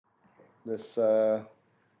this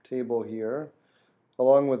table here,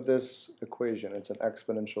 along with this equation. It's an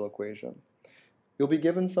exponential equation. You'll be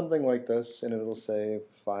given something like this, and it'll say,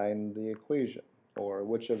 find the equation, or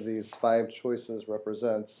which of these 5 choices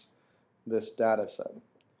represents this data set.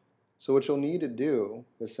 So what you'll need to do,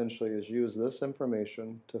 essentially, is use this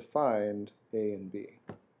information to find A and B.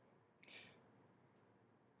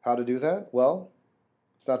 How to do that? Well,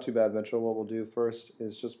 it's not too bad, Mitchell. What we'll do first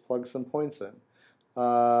is just plug some points in.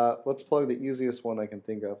 Let's plug the easiest one I can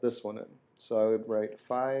think of, this one in. So I would write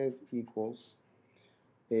 5 equals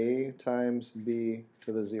A times B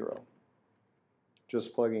to the 0.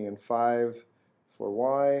 Just plugging in 5 for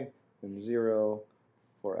Y and 0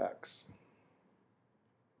 for X.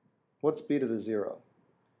 What's B to the 0?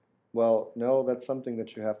 Well, no, that's something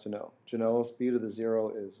that you have to know. Janelle's B to the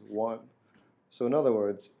 0 is 1. So in other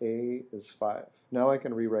words, A is 5. Now I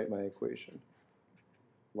can rewrite my equation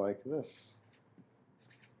like this.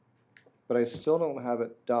 But I still don't have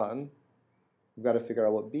it done. We've got to figure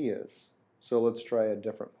out what B is. So let's try a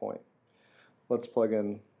different point. Let's plug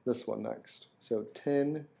in this one next. So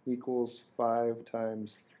 10 equals 5 times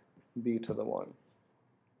B to the 1.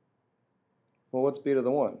 Well, what's B to the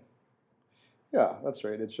 1? Yeah, that's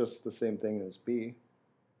right. It's just the same thing as B.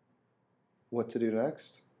 What to do next?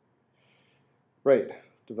 Right.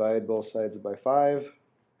 Divide both sides by 5,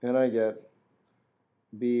 and I get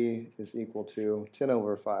B is equal to 10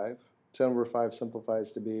 over 5. 10 over 5 simplifies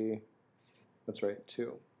to be, that's right,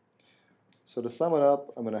 2. So to sum it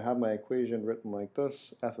up, I'm going to have my equation written like this.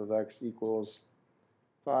 F of x equals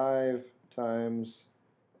 5 times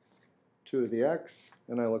 2 to the x,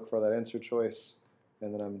 and I look for that answer choice,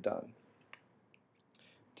 and then I'm done.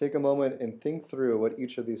 Take a moment and think through what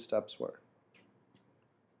each of these steps were.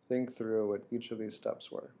 Think through what each of these steps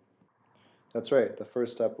were. That's right, the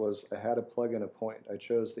first step was I had to plug in a point. I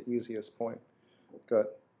chose the easiest point. Good.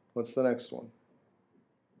 What's the next one?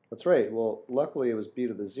 That's right, well, luckily it was B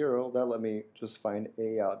to the 0. That let me just find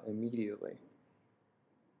A out immediately.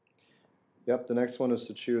 Yep, the next one is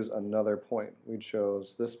to choose another point. We chose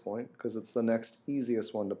this point because it's the next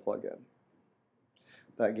easiest one to plug in.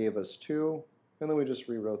 That gave us 2, and then we just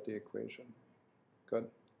rewrote the equation. Good.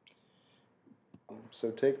 So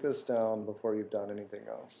take this down before you've done anything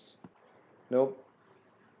else. Nope.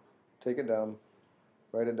 Take it down.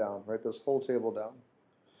 Write it down. Write this whole table down.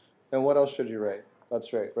 And what else should you write?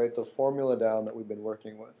 That's right. Write the formula down that we've been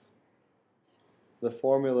working with. The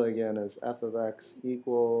formula again is f of x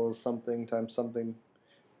equals something times something.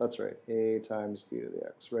 That's right. A times b to the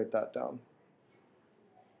x. Write that down.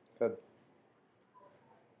 Good.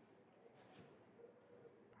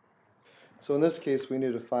 So in this case, we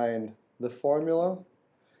need to find the formula,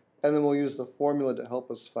 and then we'll use the formula to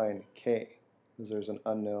help us find k, because there's an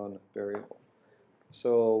unknown variable.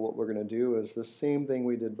 So what we're going to do is the same thing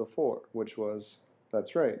we did before, which was,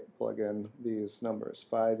 that's right, plug in these numbers.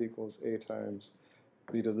 5 equals a times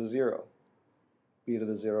b to the 0. B to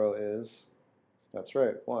the 0 is, that's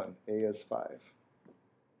right, 1. A is 5.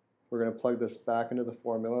 We're going to plug this back into the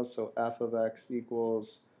formula, so f of x equals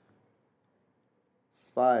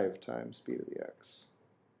 5 times b to the x.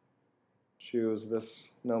 Choose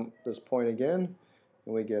this point again,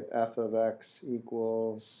 and we get f of x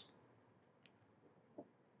equals,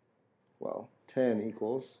 well, 10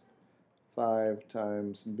 equals 5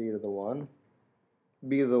 times b to the 1.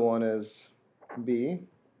 B to the 1 is b.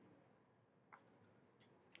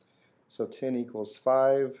 So 10 equals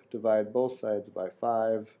 5. Divide both sides by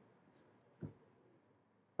 5.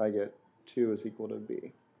 I get 2 is equal to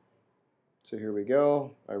b. So here we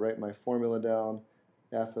go. I write my formula down.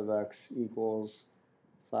 F of x equals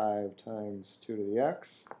 5 times 2 to the x.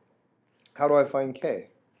 How do I find k?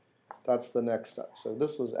 That's the next step. So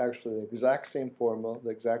this was actually the exact same formula, the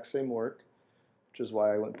exact same work, which is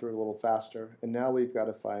why I went through it a little faster. And now we've got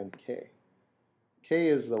to find k. K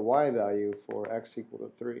is the y value for x equal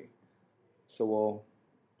to 3. So we'll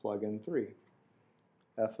plug in 3.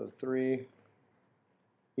 F of 3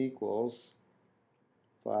 equals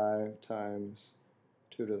 5 times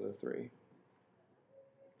 2 to the 3.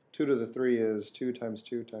 2 to the 3 is 2 times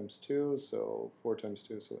 2 times 2, so 4 times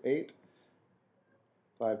 2, so 8.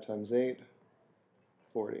 5 times 8,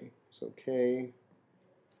 40. So k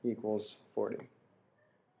equals 40.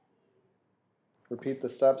 Repeat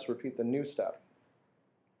the steps, repeat the new step.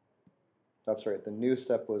 That's right, the new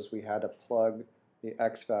step was we had to plug the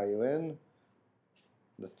x value in,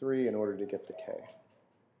 the 3, in order to get the k.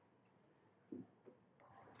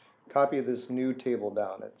 Copy this new table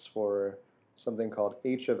down. It's for something called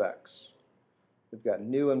h of x. We've got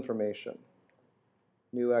new information,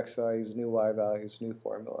 new x values, new y values, new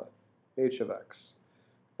formula, h of x.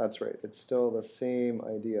 That's right. It's still the same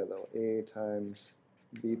idea, though. A times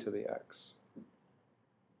b to the x.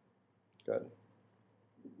 Good.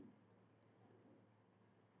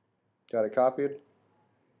 Got it copied?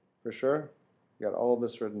 For sure? You got all of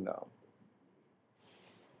this written down.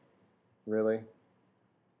 Really?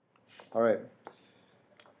 All right.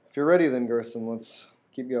 If you're ready then, Gerson, let's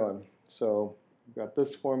keep going. So we've got this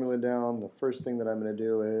formula down. The first thing that I'm going to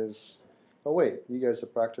do is, oh wait, you guys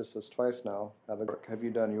have practiced this twice now. Have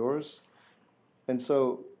you done yours? And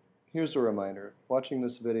so here's a reminder. Watching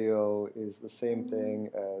this video is the same thing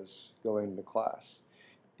as going to class.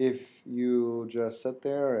 If you just sit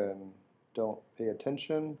there and don't pay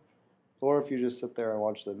attention, or if you just sit there and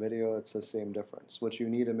watch the video, it's the same difference. What you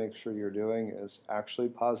need to make sure you're doing is actually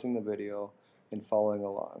pausing the video and following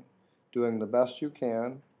along, doing the best you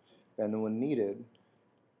can, and then when needed,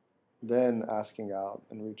 then asking out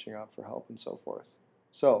and reaching out for help and so forth.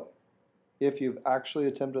 So, if you've actually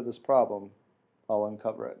attempted this problem, I'll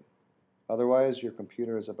uncover it. Otherwise, your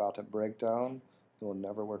computer is about to break down and will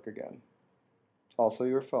never work again. Also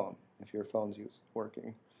your phone. If your phone's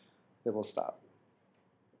working, it will stop.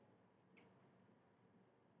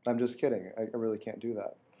 I'm just kidding. I really can't do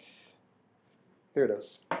that. Here it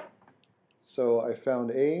is. So I found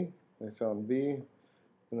A, I found B,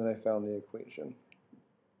 and then I found the equation.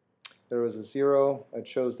 There was a 0. I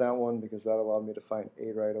chose that one because that allowed me to find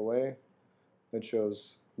A right away. I chose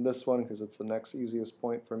this one because it's the next easiest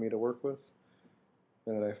point for me to work with.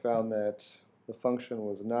 And then I found that the function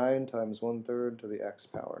was 9 times 1/3 to the x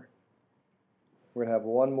power. We're going to have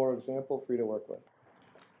one more example for you to work with.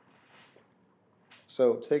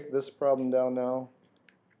 So take this problem down now.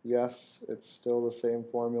 Yes, it's still the same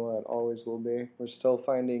formula. It always will be. We're still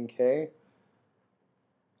finding k.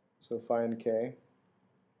 So find k.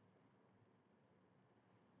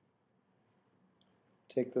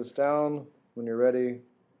 Take this down. When you're ready,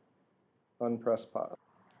 unpress pause.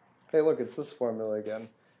 Hey, look, it's this formula again.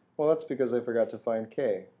 Well, that's because I forgot to find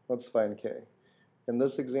k. Let's find k. In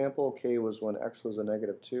this example, k was when x was a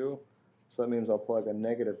 -2. So that means I'll plug a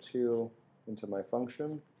 -2 into my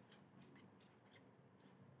function.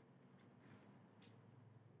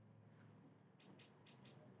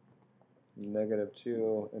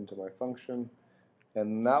 -2 into my function.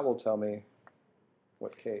 And that will tell me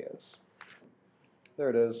what k is. There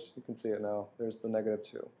it is. You can see it now. There's the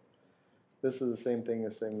 -2. This is the same thing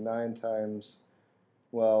as saying 9 times,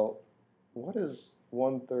 well, what is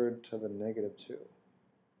 1/3 to the -2?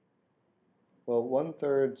 Well,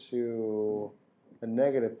 1/3 to a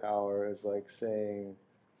negative power is like saying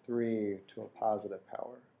 3 to a positive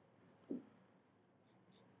power.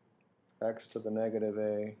 X to the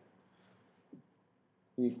 -a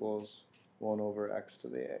equals 1 over x to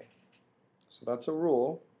the a. So that's a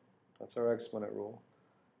rule. That's our exponent rule.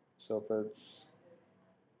 So if it's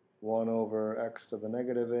 1 over x to the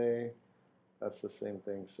 -a, that's the same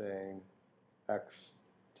thing saying x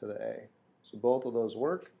to the a. So both of those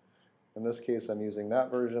work. In this case, I'm using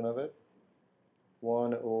that version of it.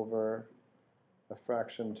 1 over a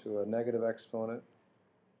fraction to a negative exponent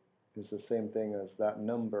is the same thing as that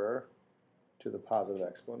number to the positive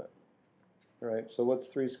exponent. All right, so what's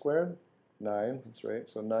 3 squared? 9, that's right.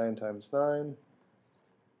 So 9 times 9,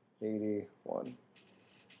 81.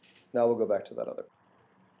 Now we'll go back to that other.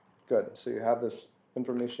 Good, so you have this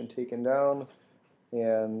information taken down,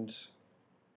 and